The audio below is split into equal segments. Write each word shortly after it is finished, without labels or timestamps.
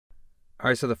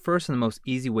Alright, so the first and the most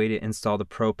easy way to install the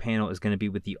Pro panel is going to be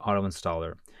with the auto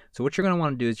installer. So what you're going to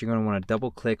want to do is you're going to want to double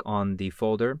click on the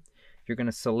folder. You're going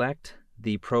to select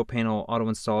the Pro panel auto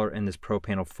installer in this Pro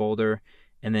panel folder,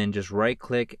 and then just right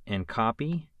click and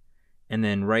copy, and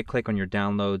then right click on your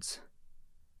downloads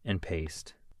and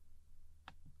paste.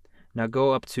 Now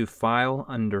go up to File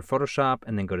under Photoshop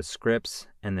and then go to Scripts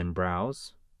and then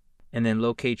Browse, and then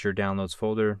locate your downloads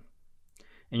folder.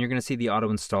 And you're going to see the auto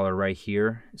installer right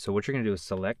here. So what you're going to do is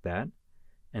select that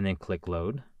and then click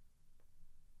load.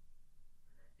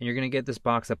 And you're going to get this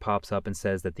box that pops up and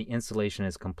says that the installation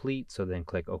is complete. So then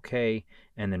click OK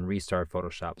and then restart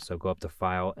Photoshop. So go up to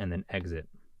File and then Exit.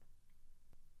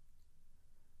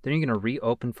 Then you're going to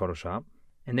reopen Photoshop.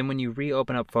 And then when you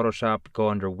reopen up Photoshop, go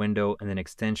under Window and then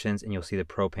Extensions, and you'll see the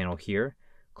Pro panel here.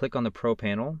 Click on the Pro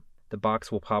panel. The box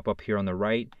will pop up here on the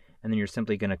right. And then you're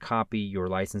simply going to copy your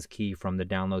license key from the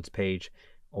downloads page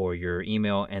or your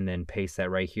email and then paste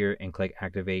that right here and click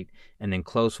activate, and then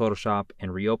close Photoshop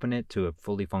and reopen it to a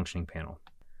fully functioning panel.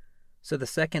 So the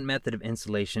second method of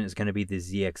installation is going to be the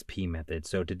ZXP method.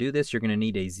 So to do this, you're going to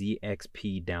need a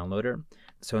ZXP downloader.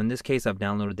 So in this case, I've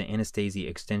downloaded the Anastasia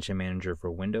Extension Manager for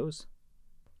Windows.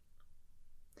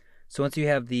 So once you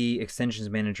have the Extensions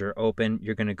Manager open,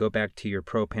 you're going to go back to your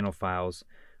Pro panel files.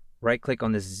 Right click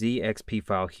on this ZXP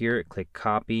file here, click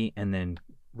copy, and then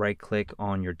right click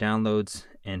on your downloads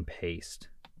and paste.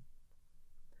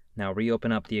 Now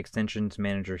reopen up the Extensions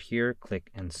Manager here, click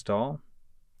install,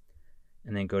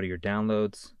 and then go to your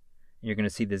downloads. You're going to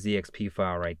see the ZXP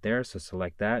file right there, so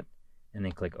select that and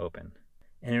then click open.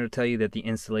 And it'll tell you that the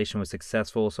installation was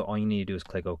successful, so all you need to do is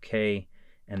click OK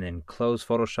and then close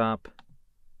Photoshop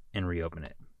and reopen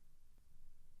it.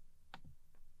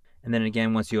 And then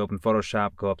again, once you open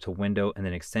Photoshop, go up to Window and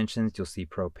then Extensions. You'll see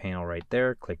Pro panel right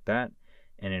there. Click that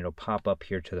and it'll pop up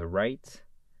here to the right.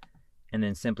 And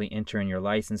then simply enter in your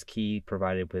license key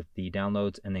provided with the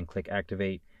downloads and then click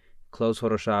activate. Close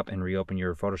Photoshop and reopen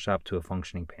your Photoshop to a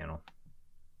functioning panel.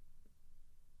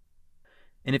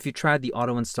 And if you tried the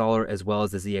auto installer as well as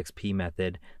the ZXP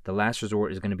method, the last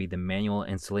resort is going to be the manual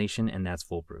installation, and that's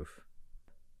foolproof.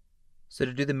 So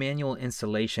to do the manual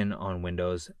installation on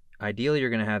Windows, ideally, you're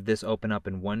going to have this open up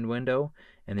in one window,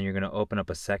 and then you're going to open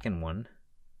up a second one.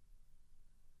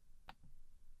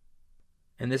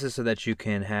 And this is so that you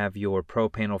can have your Pro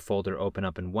panel folder open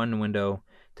up in one window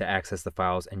to access the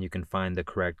files, and you can find the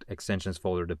correct extensions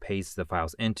folder to paste the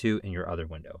files into in your other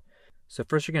window. So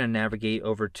first you're going to navigate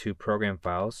over to Program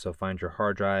Files, so find your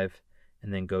hard drive,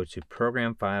 and then go to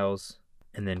Program Files,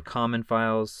 and then Common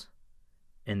Files,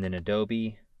 and then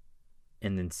Adobe,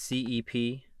 and then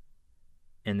CEP,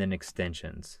 and then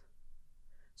Extensions.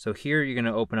 So here you're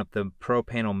going to open up the Pro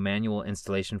panel manual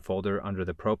installation folder under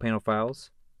the Pro panel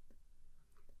files,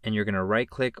 and you're going to right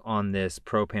click on this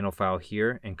Pro panel file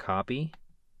here and copy,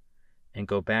 and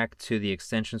go back to the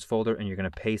Extensions folder, and you're going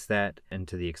to paste that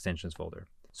into the Extensions folder.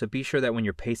 So be sure that when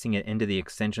you're pasting it into the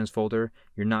Extensions folder,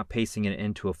 you're not pasting it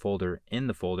into a folder in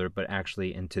the folder, but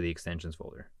actually into the Extensions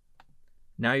folder.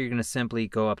 Now you're going to simply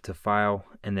go up to File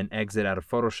and then exit out of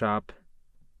Photoshop.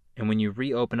 And when you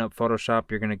reopen up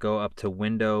Photoshop, you're going to go up to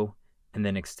Window and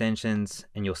then Extensions,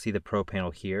 and you'll see the Pro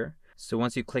panel here. So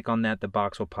once you click on that, the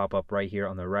box will pop up right here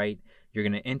on the right. You're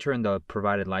going to enter in the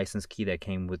provided license key that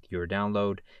came with your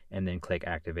download, and then click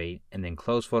activate, and then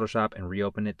close Photoshop and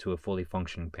reopen it to a fully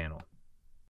functioning panel.